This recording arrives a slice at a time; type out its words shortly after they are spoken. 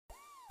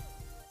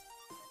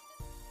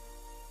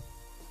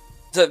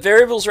So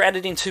variables are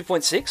added in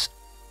 2.6.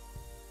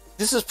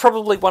 This is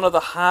probably one of the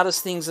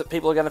hardest things that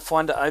people are going to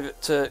find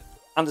to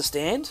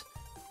understand.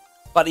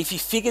 But if you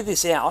figure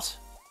this out,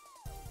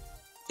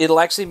 it'll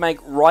actually make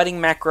writing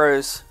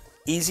macros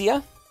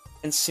easier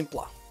and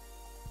simpler.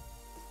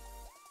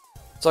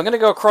 So I'm going to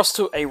go across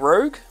to a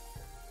rogue.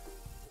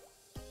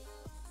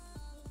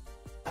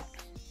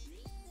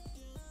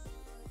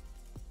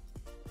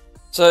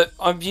 So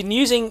I've been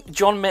using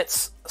John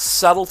Metz's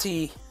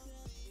subtlety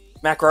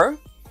macro.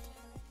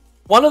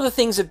 One of the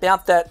things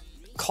about that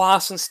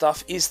class and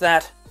stuff is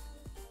that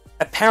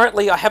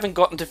apparently, I haven't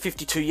gotten to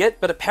 52 yet,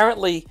 but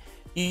apparently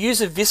you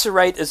use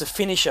Eviscerate as a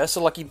finisher.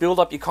 So like you build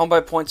up your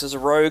combo points as a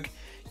rogue,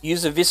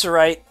 use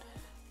Eviscerate,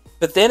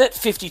 but then at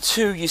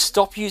 52 you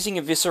stop using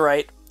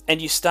Eviscerate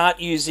and you start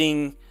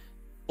using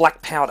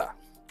Black Powder.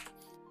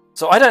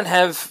 So I don't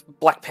have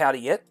Black Powder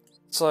yet,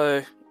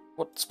 so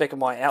what spec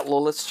am I? Outlaw.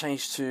 Let's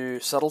change to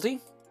Subtlety.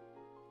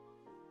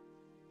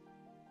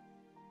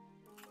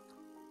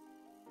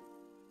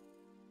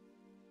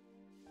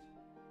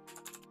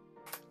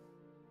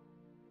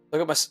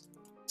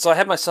 So I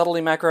have my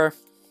Subtlety macro.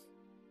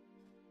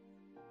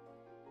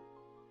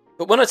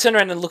 But when I turn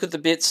around and look at the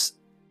bits,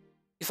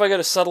 if I go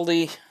to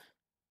Subtlety,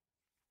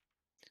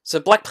 so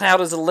Black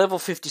Powder is a level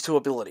 52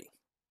 ability.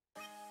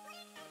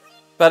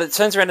 But it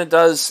turns around and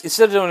does,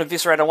 instead of doing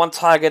Eviscerate on one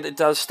target, it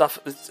does stuff,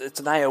 it's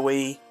an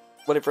AoE,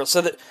 whatever else.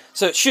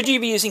 So should you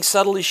be using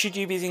Subtlety, should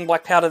you be using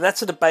Black Powder?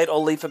 That's a debate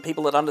I'll leave for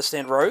people that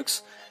understand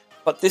rogues.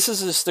 But this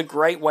is just a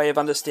great way of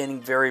understanding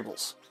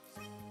variables.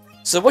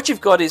 So what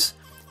you've got is,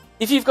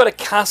 if you've got a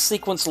cast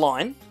sequence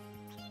line,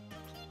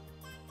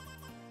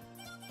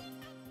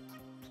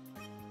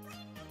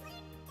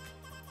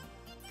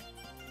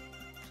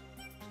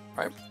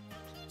 right?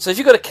 So if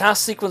you've got a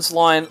cast sequence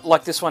line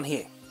like this one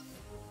here,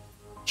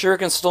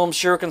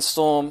 Shuriken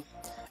Storm,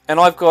 and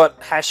I've got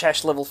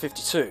 # level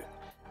 52.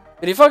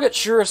 But if I get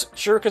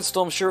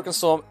Shuriken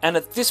Storm, and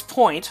at this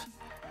point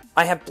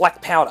I have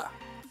Black Powder,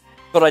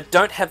 but I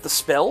don't have the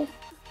spell,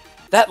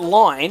 that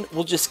line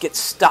will just get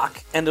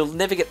stuck and it'll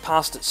never get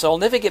past it. So I'll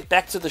never get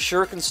back to the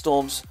Shuriken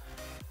Storms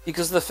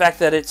because of the fact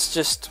that it's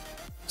just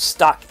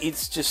stuck.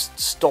 It's just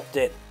stopped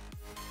dead.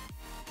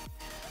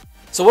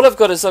 So what I've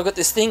got is I've got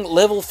this thing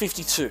level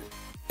 52.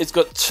 It's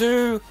got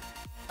two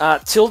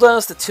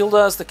tildes. The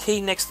tildes, the key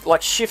next,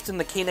 like shift and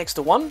the key next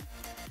to one.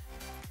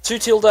 Two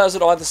tildes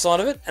at either side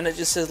of it, and it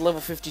just says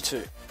level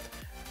 52.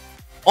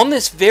 On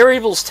this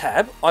variables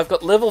tab, I've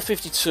got level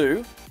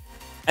 52,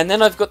 and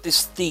then I've got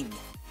this thing.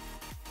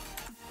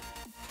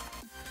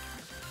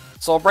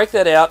 So I'll break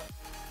that out.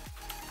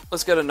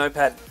 Let's go to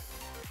Notepad.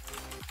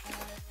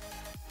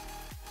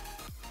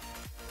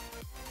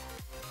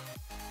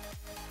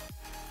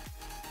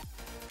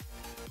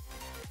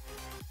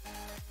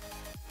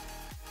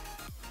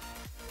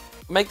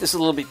 Make this a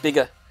little bit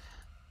bigger.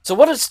 So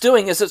what it's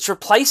doing is it's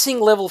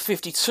replacing level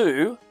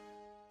 52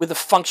 with a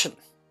function.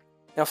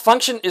 Now,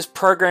 function is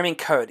programming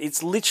code.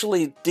 It's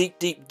literally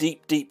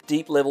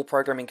deep level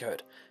programming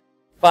code.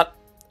 But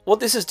what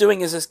this is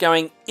doing is it's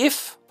going,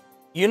 if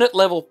unit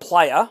level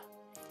player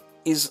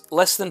is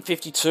less than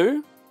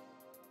 52,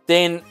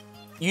 then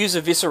use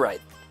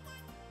Eviscerate.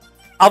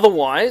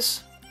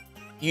 Otherwise,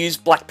 use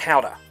Black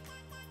Powder.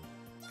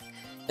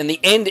 And the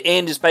end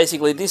is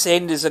basically, this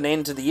end is an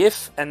end to the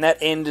if, and that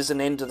end is an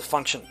end to the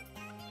function.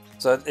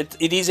 So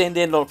it is end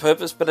on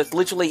purpose, but it's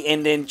literally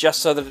end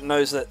just so that it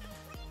knows that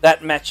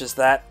that matches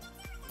that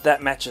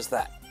matches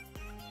that.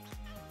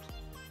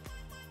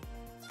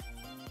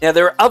 Now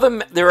there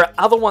are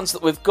other ones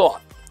that we've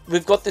got.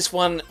 We've got this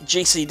one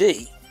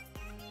GCD,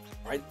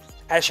 right?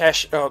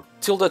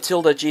 Tilde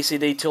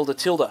GCD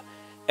tilde.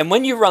 And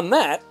when you run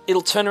that,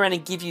 it'll turn around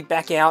and give you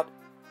back out.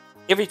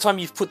 Every time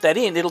you've put that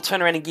in, it'll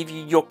turn around and give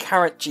you your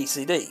current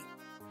GCD.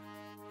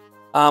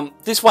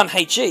 This one,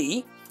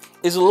 HE,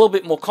 is a little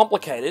bit more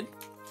complicated,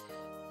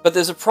 but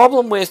there's a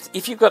problem with,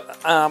 if you've got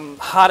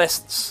hard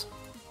essence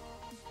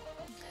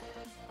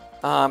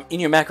in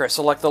your macro,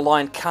 so like the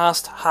line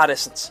cast hard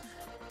essence,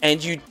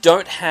 and you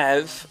don't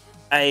have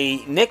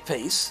a neck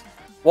piece,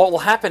 what will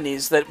happen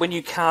is that when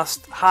you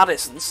cast hard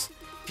essence,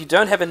 if you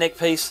don't have a neck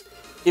piece,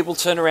 it will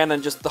turn around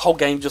and just the whole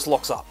game just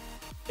locks up.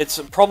 It's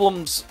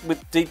problems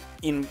with deep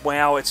in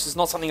WoW. It's just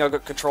not something I've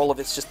got control of.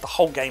 It's just the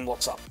whole game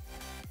locks up.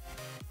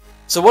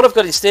 So what I've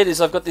got instead is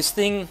I've got this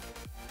thing,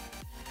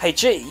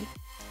 HE,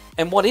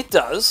 and what it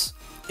does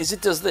is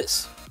it does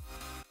this.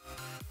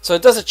 So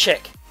it does a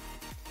check.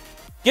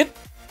 Get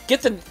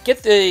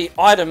the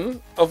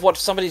item of what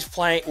somebody's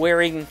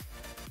wearing.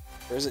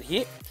 Where is it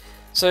here?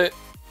 So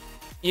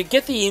you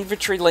get the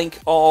inventory link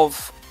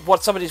of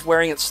what somebody's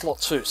wearing at slot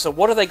 2. So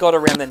what have they got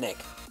around their neck?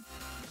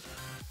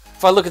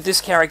 If I look at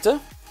this character,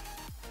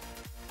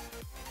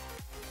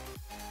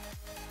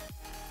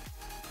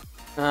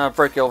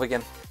 broke Elv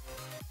again.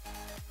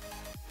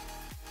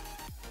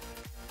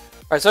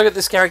 Alright, so I got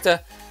this character.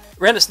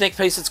 Around its neck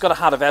piece, it's got a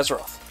Heart of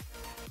Azeroth.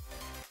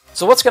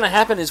 So what's going to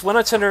happen is when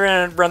I turn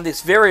around and run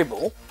this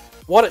variable,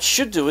 what it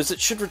should do is it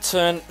should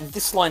return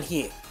this line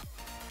here.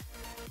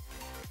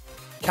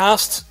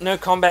 Cast, no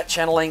combat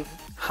channeling,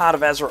 Heart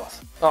of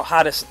Azeroth, or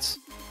Heart Essence.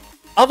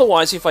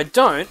 Otherwise, if I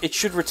don't, it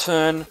should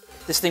return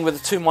this thing with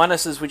the 2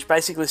 minuses, which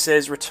basically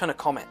says return a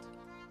comment.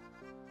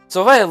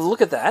 So if I have a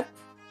look at that,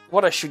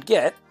 what I should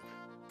get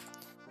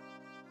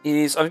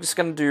is, I'm just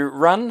going to do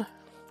run.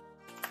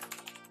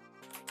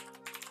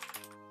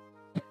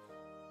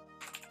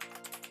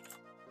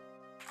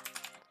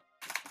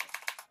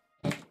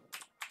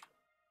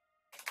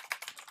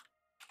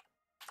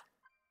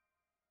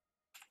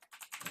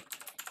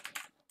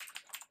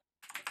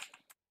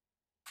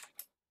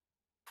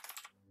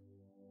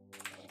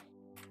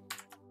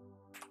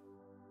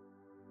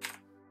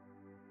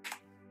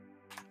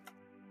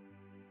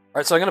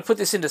 Alright, so I'm going to put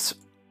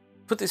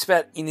this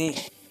about in here.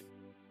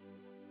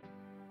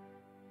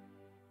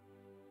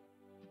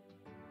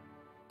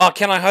 Oh,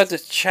 can I hide the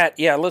chat?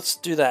 Yeah, let's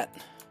do that.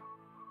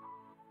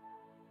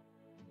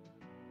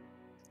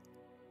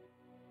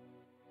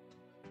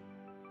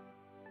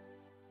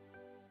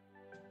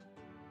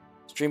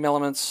 Stream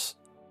elements.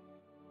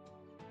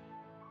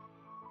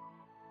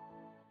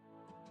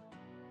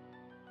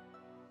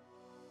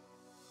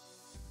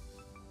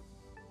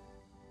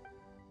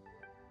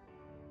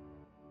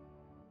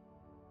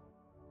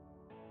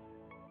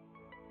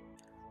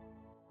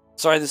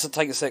 Sorry, this will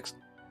take a sec,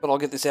 but I'll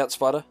get this out,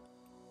 Spider.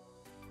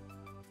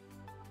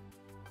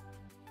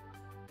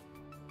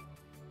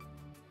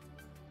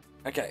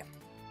 Okay.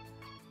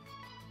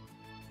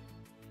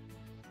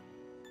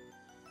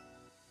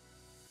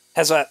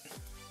 How's that?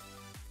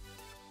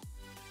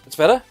 It's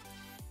better?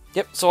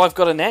 Yep, so I've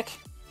got a neck.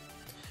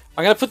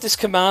 I'm going to put this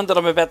command that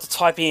I'm about to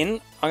type in,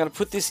 I'm going to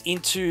put this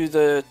into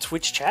the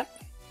Twitch chat.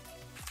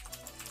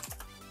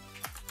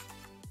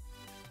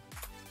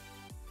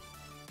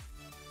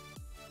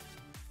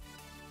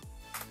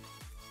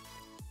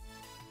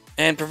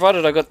 And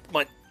provided I got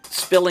my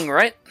spelling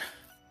right,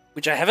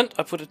 which I haven't,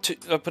 I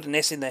put an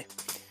S in there.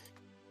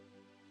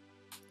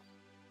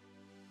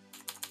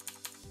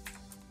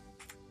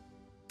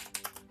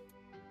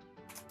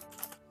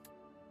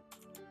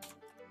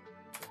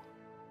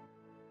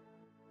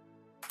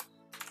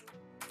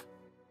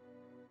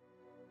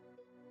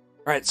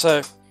 Alright,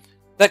 so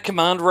that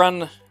command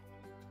run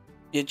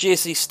your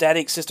GSE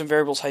static system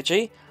variables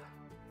HE,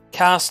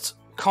 cast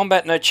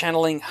combat no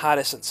channeling Heart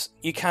Essence.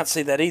 You can't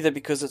see that either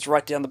because it's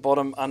right down the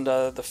bottom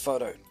under the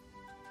photo.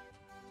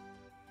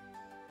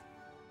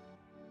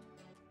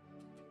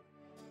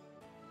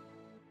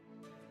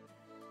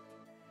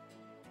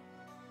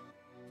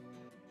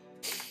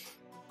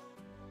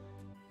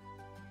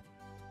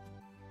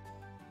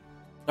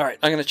 Alright,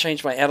 I'm going to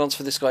change my add-ons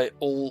for this guy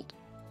all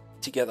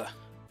together.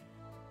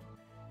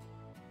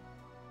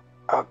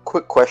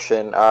 Quick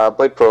question,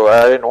 Blade Pro.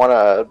 I didn't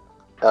want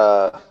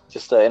to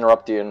just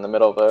interrupt you in the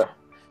middle of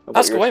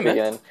Ask away,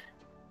 man.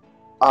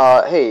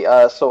 Hey,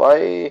 so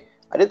I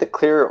did the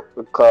clear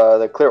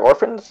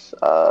orphans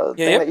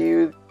thing that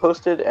you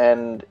posted,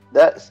 and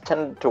that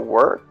tended to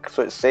work.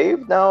 So it's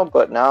saved now,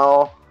 but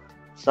now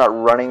it's not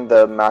running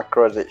the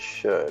macro as it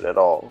should at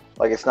all.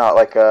 Like it's not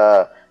like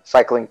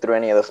cycling through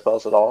any of the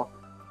spells at all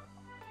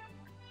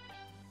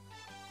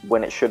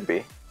when it should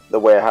be the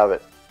way I have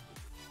it.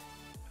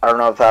 I don't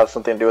know if that has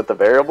something to do with the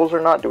variables or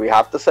not. Do we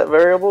have to set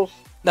variables?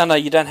 No,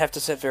 you don't have to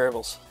set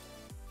variables.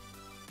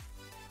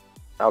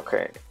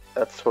 Okay,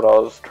 that's what I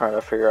was trying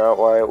to figure out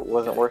why it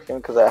wasn't working,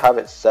 because I have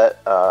it set.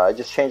 I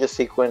just changed the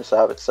sequence. I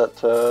have it set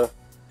to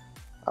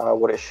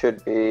what it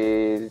should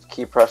be.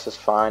 Key press is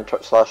fine.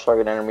 Slash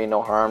target enemy,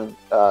 no harm,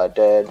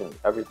 dead, and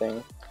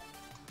everything.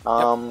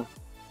 I'm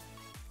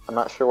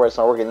not sure why it's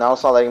not working. Now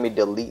it's not letting me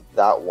delete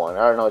that one.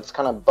 I don't know. It's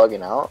kind of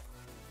bugging out.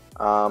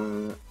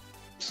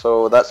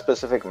 So that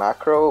specific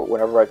macro,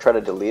 whenever I try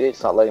to delete it,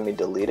 it's not letting me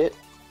delete it.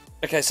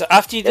 Okay, so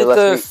after you did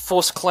the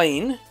force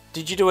clean,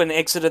 did you do an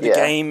exit of the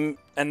game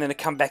and then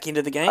come back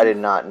into the game? I did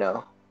not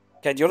know.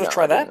 Okay, do you want to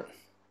try that?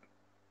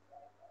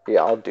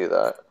 Yeah, I'll do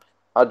that.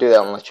 I'll do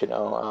that and let you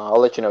know. I'll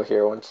let you know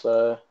here once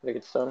it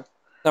gets done.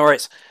 No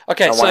worries.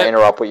 Okay, I don't want to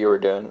interrupt what you were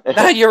doing.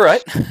 No, you're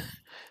right.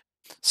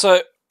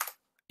 So,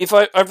 if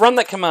I've run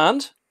that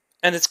command,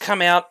 and it's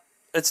come out,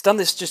 it's done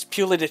this just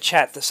purely to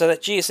chat, so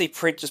that GSE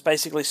print just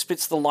basically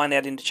spits the line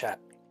out into chat.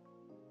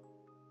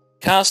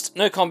 Cast,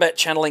 no combat,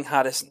 channeling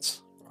Heart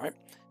Essence. Right?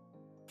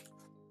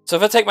 So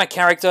if I take my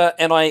character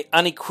and I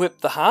unequip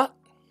the heart,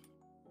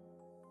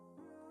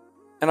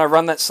 and I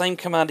run that same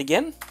command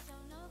again,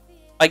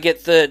 I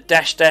get the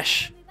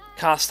 --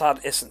 cast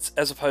Heart Essence,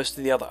 as opposed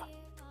to the other.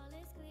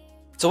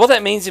 So what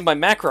that means in my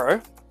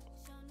macro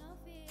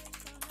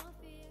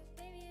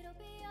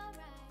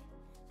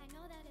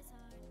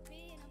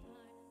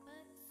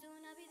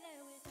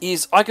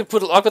is I could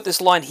put, I've got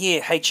this line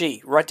here,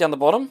 HE, right down the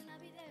bottom.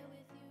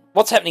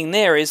 What's happening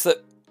there is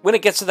that when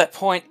it gets to that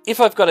point,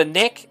 if I've got a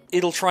neck,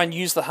 it'll try and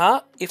use the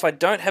heart. If I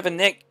don't have a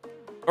neck,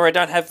 or I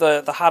don't have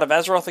the Heart of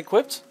Azeroth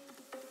equipped,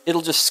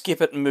 it'll just skip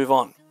it and move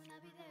on.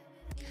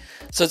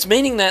 So it's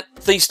meaning that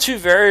these two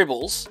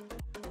variables,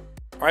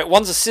 right,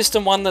 one's a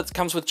system one that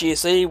comes with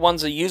GSE,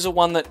 one's a user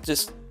one that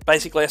just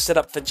basically I set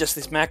up for just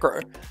this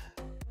macro.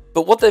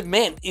 But what they've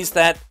meant is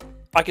that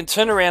I can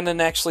turn around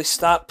and actually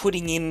start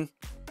putting in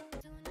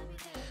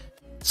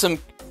some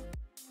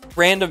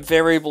random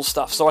variable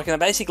stuff. So I can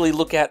basically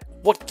look at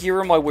what gear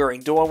am I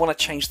wearing? Do I want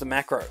to change the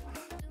macro?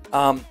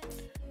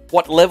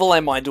 What level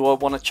am I? Do I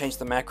want to change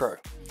the macro?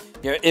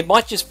 You know, it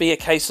might just be a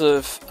case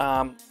of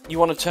you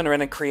want to turn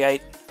around and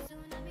create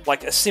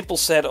like a simple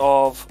set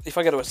of, if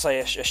I go to say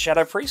a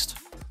Shadow Priest.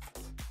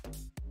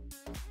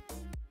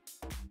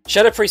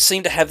 Shadow Priests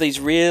seem to have these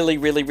really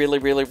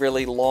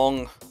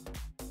long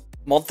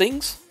mod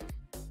things.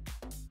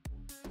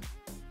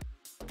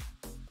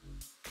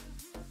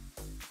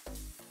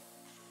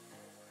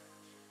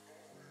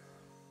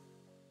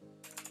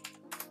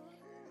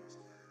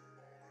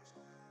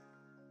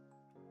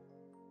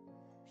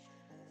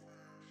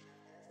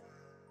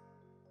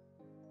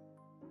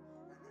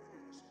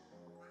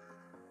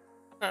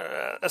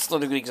 That's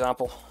not a good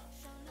example.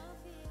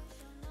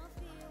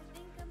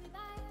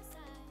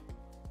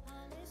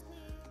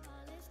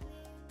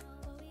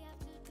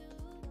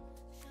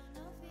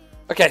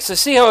 Okay, so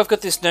see how I've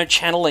got this no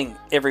channeling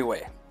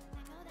everywhere,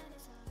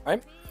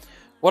 right?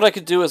 What I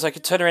could do is I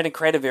could turn around and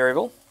create a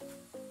variable.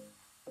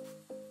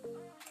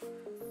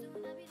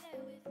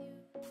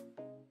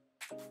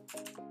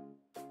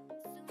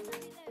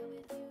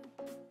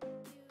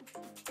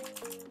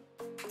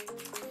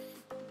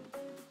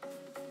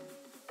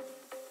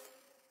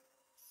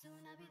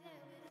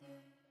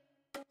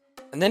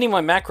 And then in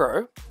my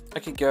macro, I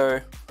could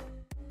go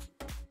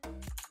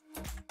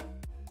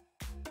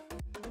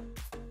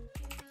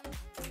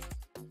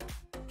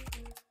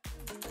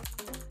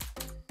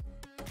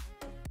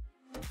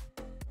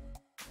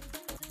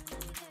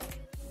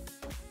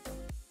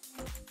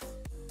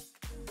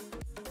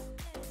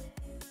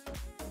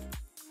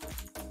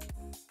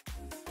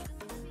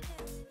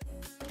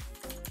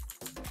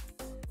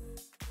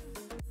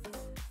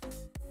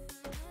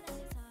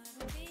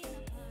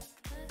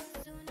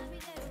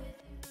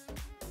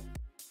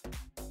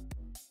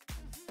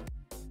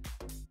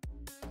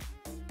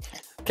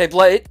okay,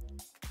 Blade,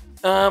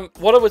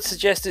 what I would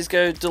suggest is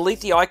go delete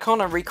the icon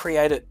and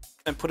recreate it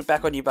and put it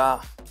back on your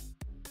bar.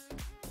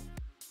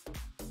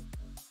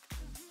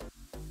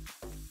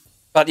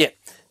 But yeah,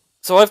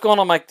 so I've gone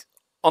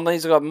on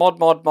these, I've got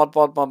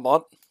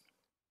mod.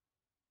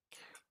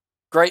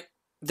 Great,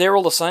 they're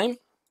all the same.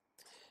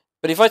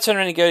 But if I turn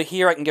around and go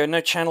here, I can go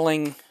no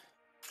channeling,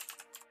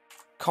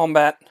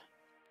 combat.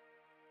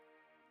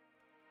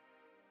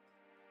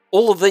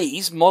 All of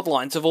these mod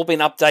lines have all been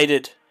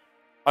updated.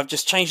 I've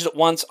just changed it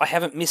once. I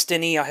haven't missed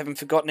any. I haven't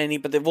forgotten any,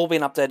 but they've all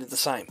been updated the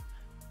same.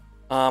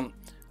 I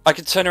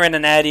could turn around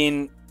and add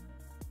in,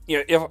 you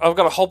know, if I've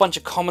got a whole bunch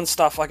of common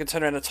stuff, I can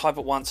turn around and type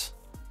it once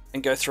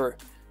and go through.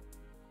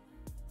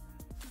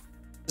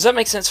 Does that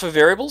make sense for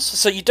variables?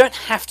 So you don't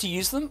have to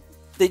use them.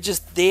 They're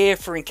just there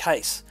for in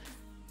case.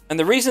 And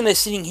the reason they're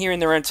sitting here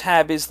in their own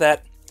tab is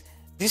that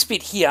this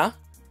bit here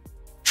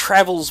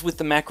travels with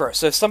the macro.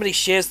 So if somebody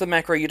shares the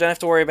macro, you don't have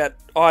to worry about,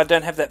 oh, I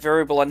don't have that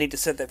variable, I need to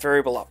set that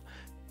variable up.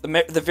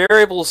 The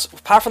variables,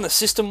 apart from the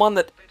system one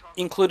that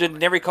included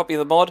in every copy of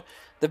the mod,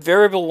 the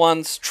variable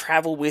ones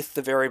travel with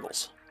the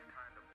variables.